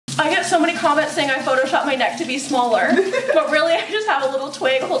I get so many comments saying I photoshopped my neck to be smaller, but really I just have a little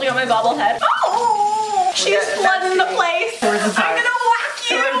twig holding on my bobblehead. Oh! She's flooding the place. I'm gonna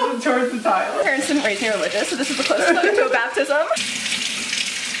whack you! Towards the tile. My parents didn't raise me religious, so this is the closest I to a baptism.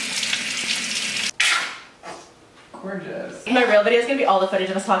 Gorgeous. My real video is gonna be all the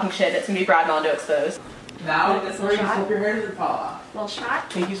footage of us talking shit. It's gonna be Brad Mondo exposed. Now, this is where you flip your hair to fall off. Little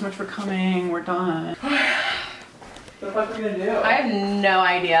shot. Thank you so much for coming. We're done. What the fuck are we gonna do? I have no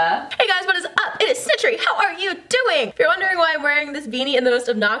idea. Hey guys, what is up? It is Snitchery. How are you doing? If you're wondering why I'm wearing this beanie in the most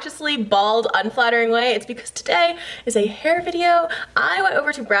obnoxiously bald, unflattering way, it's because today is a hair video. I went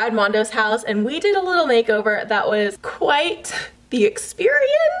over to Brad Mondo's house and we did a little makeover that was quite the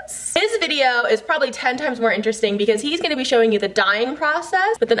experience. His video is probably 10 times more interesting because he's gonna be showing you the dyeing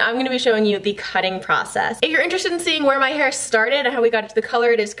process, but then I'm gonna be showing you the cutting process. If you're interested in seeing where my hair started and how we got it to the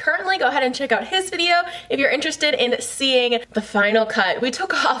color it is currently, go ahead and check out his video. If you're interested in seeing the final cut, we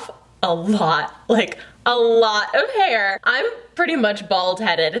took off a lot, like a lot of hair. I'm pretty much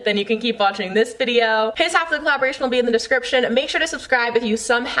bald-headed. Then you can keep watching this video. His half of the collaboration will be in the description. Make sure to subscribe if you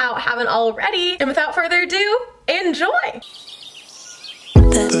somehow haven't already. And without further ado, enjoy.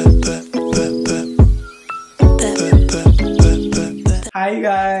 Hi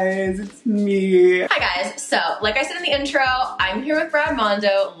guys, it's me. Hi guys, so like I said in the intro, I'm here with Brad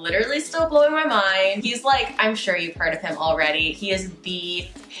Mondo, literally still blowing my mind. He's like, I'm sure you've heard of him already. He is the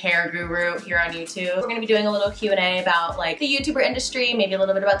hair guru here on YouTube. We're gonna be doing a little Q&A about like the YouTuber industry, maybe a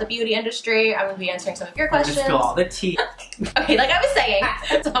little bit about the beauty industry. I'm gonna be answering some of your questions. Just spill all the tea. Okay, like I was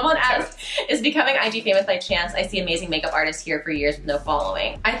saying, someone asked, is becoming IG famous by chance? I see amazing makeup artists here for years with no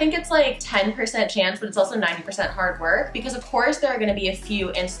following. I think it's like 10% chance, but it's also 90% hard work because of course there are gonna be a few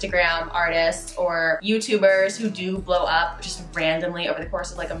Instagram artists or YouTubers who do blow up just randomly over the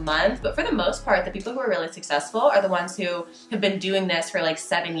course of like a month. But for the most part, the people who are really successful are the ones who have been doing this for like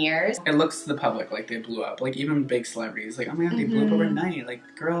 7 years. It looks to the public like they blew up. Like even big celebrities, like, oh my god, they blew up overnight. Like,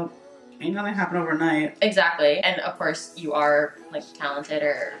 girl, ain't nothing happen overnight. Exactly. And of course you are like talented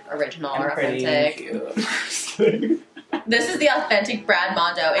or original or authentic. Cute. This is the authentic Brad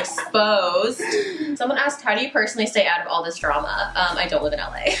Mondo exposed. Someone asked, how do you personally stay out of all this drama? I don't live in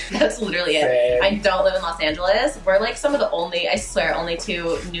LA. That's literally it. Same. I don't live in Los Angeles. We're like some of the only, I swear, only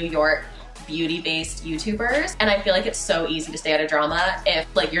 2 New York beauty-based YouTubers, and I feel like it's so easy to stay out of drama if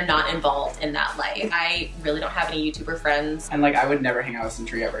like you're not involved in that life. I really don't have any YouTuber friends. And like I would never hang out with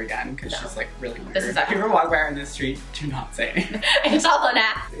Snitchery ever again because she's like really weird. This is exactly. If you ever walk by her in the street, do not say anything. It's all on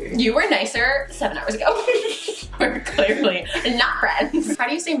that. You were nicer 7 hours ago. We're clearly not friends. How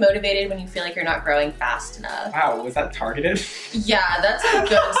do you stay motivated when you feel like you're not growing fast enough? Wow, was that targeted? Yeah, that's a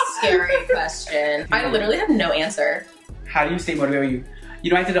good, scary question. I literally have no answer. How do you stay motivated when you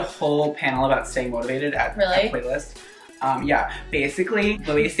know, I did a whole panel about staying motivated at Playlist. Yeah, basically,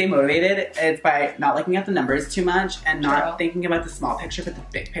 the way to stay motivated is by not looking at the numbers too much and not thinking about the small picture, but the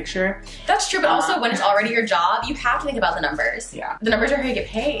big picture. That's true, but also when it's already your job, you have to think about the numbers. Yeah. The numbers are how you get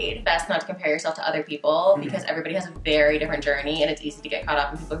paid. Best not to compare yourself to other people because everybody has a very different journey and it's easy to get caught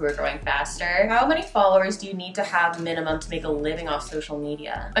up in people who are growing faster. How many followers do you need to have minimum to make a living off social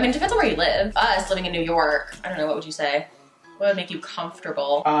media? I mean, it depends on where you live. Us, living in New York, I don't know, what would you say? What would make you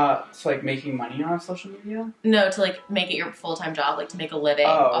comfortable? So like making money on social media? No, to like make it your full-time job, like to make a living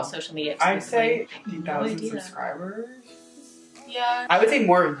off social media I'd say exclusively. 50,000 subscribers. Yeah. I would say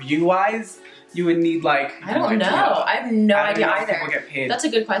more view-wise, you would need like... I don't know. I have no idea either. People get paid. That's a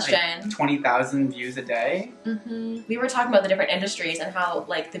good question. Like 20,000 views a day. We were talking about the different industries and how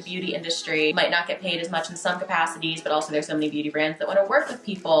like the beauty industry might not get paid as much in some capacities, but also there's so many beauty brands that want to work with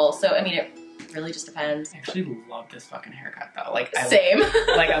people. So, I mean, it really just depends. I actually love this fucking haircut though. Like same.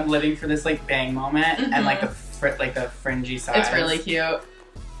 Like I'm living for this like bang moment and like the fringy sides. It's really cute.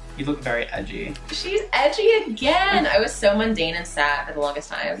 You look very edgy. She's edgy again. I was so mundane and sad for the longest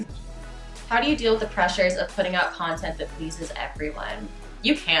time. How do you deal with the pressures of putting out content that pleases everyone?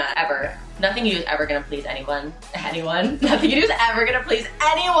 You can't ever. Nothing you do is ever gonna please anyone. Nothing you do is ever gonna please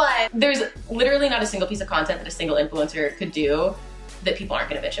anyone. There's literally not a single piece of content that a single influencer could do that people aren't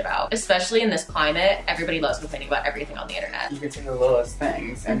gonna bitch about. Especially in this climate, everybody loves complaining about everything on the internet. You can say the littlest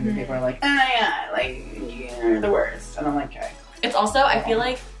things and people are like, oh yeah, like, you're the worst. And I'm like, okay. It's also, I feel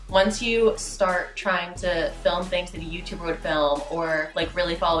like, once you start trying to film things that a YouTuber would film or like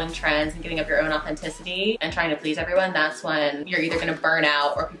really following trends and giving up your own authenticity and trying to please everyone, that's when you're either gonna burn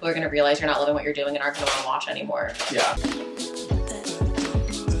out or people are gonna realize you're not loving what you're doing and aren't gonna wanna watch anymore. Yeah.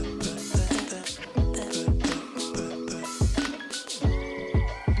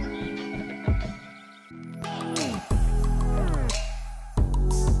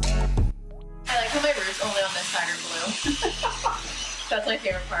 my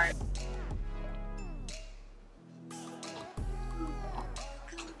favorite part.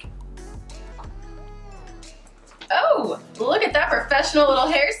 Oh, look at that professional little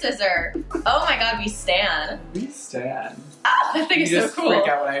hair scissor. Oh my god, we stan. We stan. Ah, that thing is so cool. You just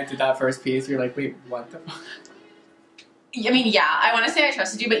freak out when I did that first piece. You're like, wait, what the fuck? I mean, yeah, I want to say I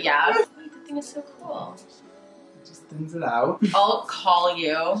trusted you, but yeah. Wait, that thing is so cool. It just thins it out. I'll call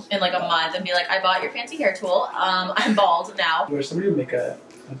you in like a month and be like, I bought your fancy hair tool. I'm bald now. I wish somebody would make a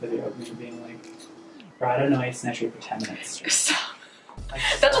video of me being like, Brad annoyed Snitchery for 10 minutes straight. Stop.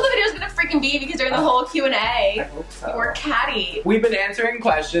 That's what the video is gonna freaking be because during the whole Q&A, I hope so. we're catty. We've been answering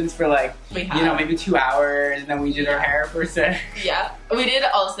questions for like, you know, maybe 2 hours, and then we did our hair for 6. Yeah, we did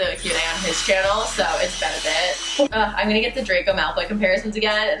also a Q&A on his channel, so it's been a bit. I'm gonna get the Draco Malfoy comparisons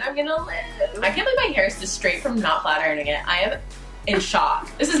again, and I'm gonna live. I can't believe my hair is just straight from not flat ironing it. I am in shock.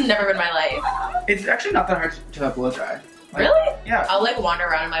 This has never been my life. It's actually not that hard to blow dry. Like, really? Yeah. I'll like wander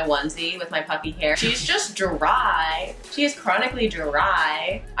around in my onesie with my puffy hair. She's just dry. She is chronically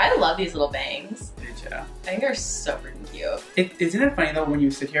dry. I love these little bangs. Did you? I think they're so freaking cute. Isn't it funny though when you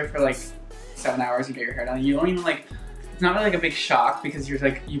sit here for like 7 hours and get your hair done, you don't even like, it's not really like a big shock because you're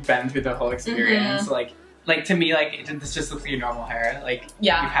like, you've been through the whole experience. Like to me, like this just looks like your normal hair. Like,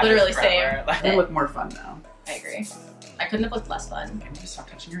 yeah, literally same. Like, it look more fun now. I agree. I couldn't have looked less fun. Can you just stop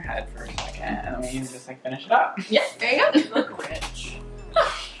touching your head for a second and then we can just like finish it up? Yeah, there you go. You look rich.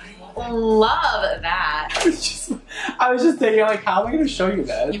 Love that. I was just thinking like, how am I going to show you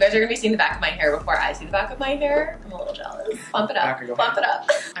this? You guys are going to be seeing the back of my hair before I see the back of my hair. I'm a little jealous. Bump it up. Bump it up.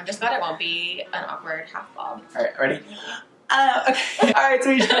 I'm just glad it won't be an awkward half bob. Alright, ready? Okay. Alright, so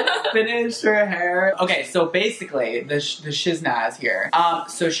we just finished her hair. Okay, so basically, the shiznaz here.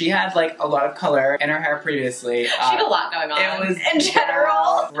 So she had like a lot of color in her hair previously. She had a lot going on. It was in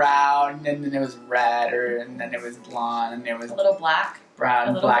general. Brown, and then it was red, and then it was blonde, and it was a little black.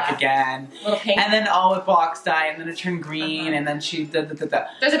 Brown, black again. A little pink. And then all with box dye, and then it turned green, and then she There's a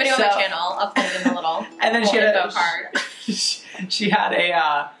video on my channel. I'll put it in the little. And then she had a card. She had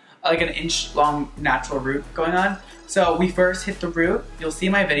a like an inch long natural root going on. So we first hit the root. You'll see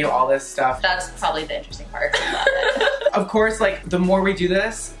in my video all this stuff. That's probably the interesting part. Of course, like the more we do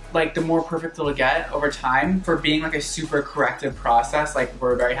this, like the more perfect it'll get over time. For being like a super corrective process, like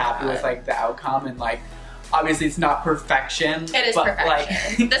we're very happy with like the outcome, and like obviously it's not perfection. It is perfection.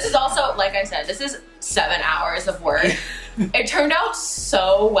 Like, this is also, like I said, this is 7 hours of work. It turned out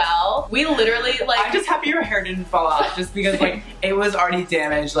so well. We literally like. I'm just happy your hair didn't fall out, just because like it was already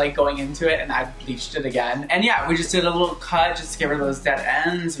damaged like going into it, and I bleached it again. And yeah, we just did a little cut just to get rid of those dead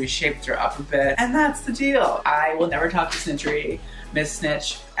ends. We shaped her up a bit, and that's the deal. I will never talk to Snitchery, Miss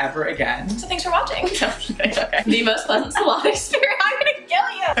Snitch, ever again. So thanks for watching. Okay. The most pleasant salon experience. I'm gonna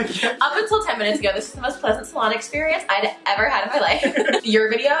kill you. Up until 10 minutes ago, this is the most pleasant salon experience I'd ever had in my life. Your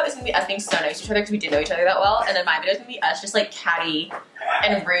video is gonna be us being so nice to each other because we didn't know each other that well, and then my video is gonna be us just like catty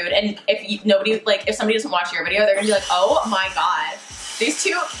and rude. And if somebody doesn't watch your video, they're gonna be like, oh my god, these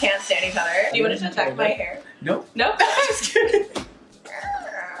two can't stand each other. Do you want to attack my hair? Nope. Nope. Just kidding.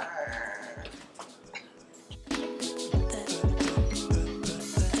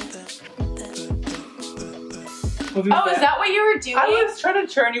 Oh, is that what you were doing? I was trying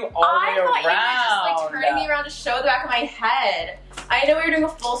to turn you all the way around. I thought you were just like turning me around to show the back of my head. I know we were doing a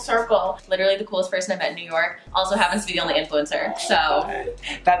full circle. Literally the coolest person I met in New York. Also happens to be the only influencer, so.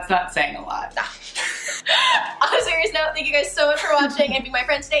 That's not saying a lot. On a serious note, thank you guys so much for watching and being my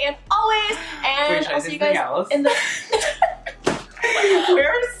friend today and always. And I'll see you guys in the.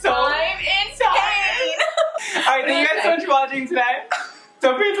 We're so. I'm in pain. Alright, thank you guys so much for watching today.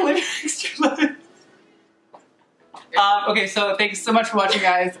 Don't forget to leave an extra love. Okay, so thanks so much for watching,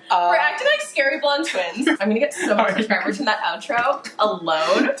 guys. We're acting like scary blonde twins. I'm gonna get so much subscribers from that outro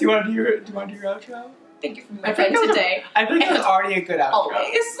alone. Do you want to do your outro? Thank you for being my friend today. I think it was already a good outro.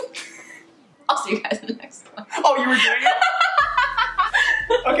 Always. I'll see you guys in the next one. Oh, you were doing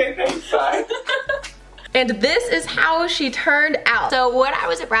it? Okay, thanks. Bye. And this is how she turned out. So when I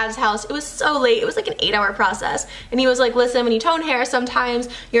was at Brad's house, it was so late. It was like an 8-hour process. And he was like, listen, when you tone hair, sometimes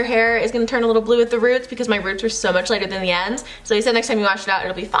your hair is gonna turn a little blue at the roots because my roots were so much lighter than the ends. So he said next time you wash it out,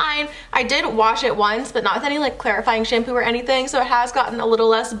 it'll be fine. I did wash it once, but not with any like clarifying shampoo or anything. So it has gotten a little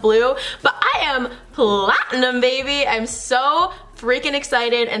less blue, but I am platinum, baby. I'm so freaking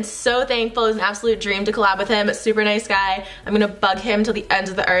excited and so thankful. It was an absolute dream to collab with him. Super nice guy. I'm gonna bug him till the ends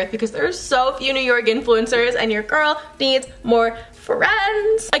of the earth because there's so few New York influencers and your girl needs more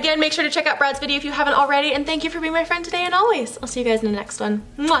friends. Again, make sure to check out Brad's video if you haven't already, and thank you for being my friend today and always. I'll see you guys in the next one.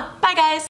 Mwah. Bye guys.